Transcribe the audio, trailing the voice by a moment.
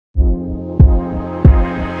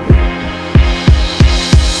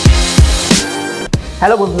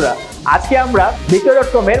Hello বন্ধুরা, আজকে আমরা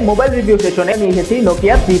Bikroy.com এর মোবাইল রিভিউ সেশনে নিয়ে এসেছি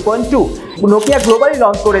Nokia 3.2। Nokia গ্লোবালি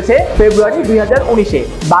লঞ্চ করেছে ফেব্রুয়ারি 2019-এ,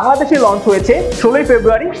 বাংলাদেশে লঞ্চ হয়েছে 16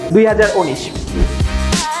 ফেব্রুয়ারি 2019।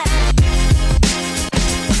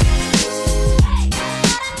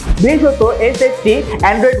 বিশেষত এই সেটটি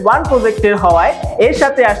অ্যান্ড্রয়েড 1 প্রজেক্টের হওয়ায় এর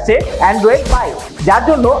সাথে আসছে অ্যান্ড্রয়েড 5, যার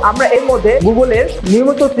জন্য আমরা এর মধ্যে গুগলের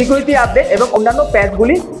নিয়মিত সিকিউরিটি আপডেট এবং অন্যান্য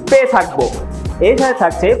প্যাচগুলি পেয়ে থাকবো। এর সাথে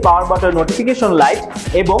থাকছে পাওয়ার বাটন নোটিফিকেশন লাইট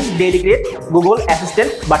এবং dedicated Google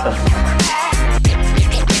assistant button.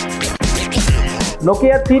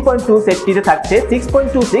 Nokia 3.2 সেটটিতে থাকছে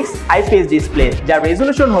 6.26 আইপিএস ডিসপ্লে, যার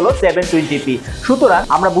রেজোলিউশন হলো 720p। সুতরাং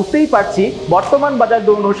আমরা বুঝতেই পারছি বর্তমান বাজার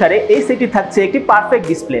দর অনুসারে এই সেটটি থাকছে একটি পারফেক্ট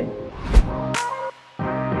ডিসপ্লে।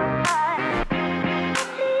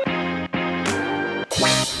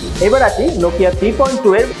 এবার আসি Nokia 3.2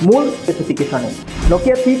 এর মূল স্পেসিফিকেশনে।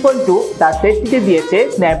 Nokia 3.2 তার সেটটিতে দিয়েছে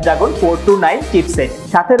স্ন্যাপড্রাগন 429 চিপসেট,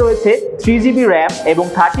 সাথে রয়েছে 3GB র্যাম এবং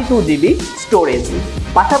 32GB স্টোরেজ।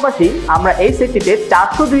 পাশাপাশি আমরা এই সেটটিতে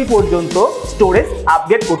 400GB পর্যন্ত স্টোরেজ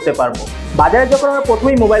আপগ্রেড করতে পারবো। বাজারে যখন আমরা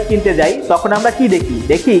প্রথমেই মোবাইল কিনতে যাই তখন আমরা কি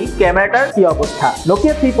দেখি ক্যামেরাটার কি অবস্থা।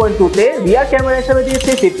 Nokia 3.2 তে রিয়ার ক্যামেরা হিসেবে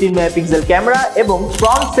দিয়েছে 15 মেগাপিক্সেল ক্যামেরা এবং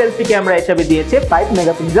ফ্রন্ট সেলফি ক্যামেরা হিসেবে দিয়েছে 5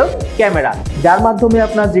 মেগাপিক্সেল ক্যামেরা, যার মাধ্যমে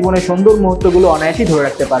আপনার জীবনের সুন্দর মুহূর্তগুলো অনায়াসেই ধরে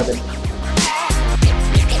রাখতে পারবেন।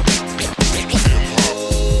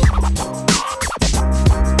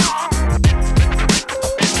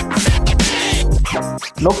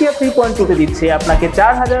 Nokia 3.2 তে দিচ্ছে আপনাকে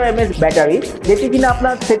 4000 mAh ব্যাটারি, যেটি কিনা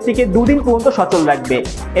আপনার সেটটিকে 2 দিন পর্যন্ত সচল রাখবে,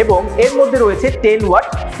 এবং এর মধ্যে রয়েছে 10 ওয়াট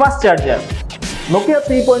ফাস্ট চার্জার। Nokia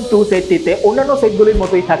 3.2 সেটটিতে অন্যান্য সেটগুলির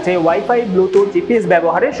মতোই থাকছে ওয়াইফাই, ব্লুটুথ, জিপিএস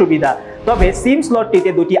ব্যবহারের সুবিধা, তবে সিম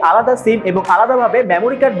স্লটটিতে দুটি আলাদা সিম এবং আলাদাভাবে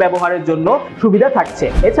মেমোরি কার্ড ব্যবহারের জন্য সুবিধা থাকছে।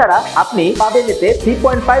 এছাড়া আপনি পাবেন এতে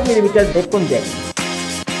 3.5 মিলিমিটার হেডফোন জ্যাক।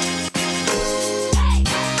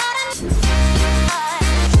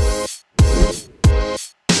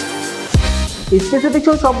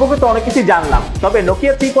 স্পেসিফিকেশন সম্পর্কে তো অনেক কিছু জানলাম, তবে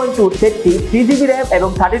Nokia 3.2 সেটটি 3GB র্যাম এবং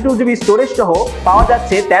 32GB স্টোরেজ সহ পাওয়া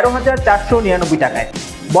যাচ্ছে 13,499 টাকায়।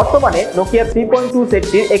 বর্তমানে Nokia 3.2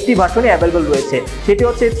 সেটটির একটি ভার্সনই অ্যাভেলেবল রয়েছে, সেটি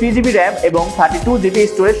হচ্ছে 3GB র্যাম এবং 32GB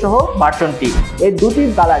স্টোরেজ সহ ভার্সনটি। এর দুটি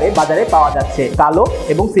কালারে বাজারে পাওয়া যাচ্ছে, কালো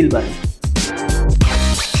এবং সিলভার।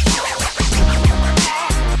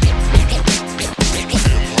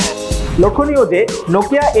 লক্ষণীয় যে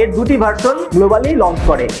Nokia এর দুটি ভার্সন গ্লোবালি লঞ্চ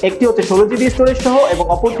করে, একটি হচ্ছে 16GB স্টোরেজ সহ এবং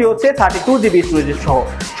অপরটি হচ্ছে 32GB স্টোরেজ সহ।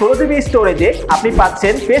 16GB স্টোরেজে আপনি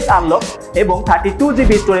পাচ্ছেন ফেস আনলক এবং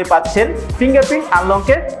 32GB স্টোরেজে পাচ্ছেন ফিঙ্গারপ্রিন্ট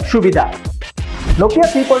আনলকের সুবিধা। Nokia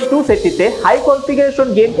 3.2 সেটটিতে হাই কনফিগারেশন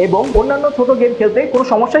গেম এবং অন্যান্য ছোট গেম খেলতে কোনো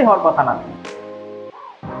সমস্যাই হওয়ার কথা না।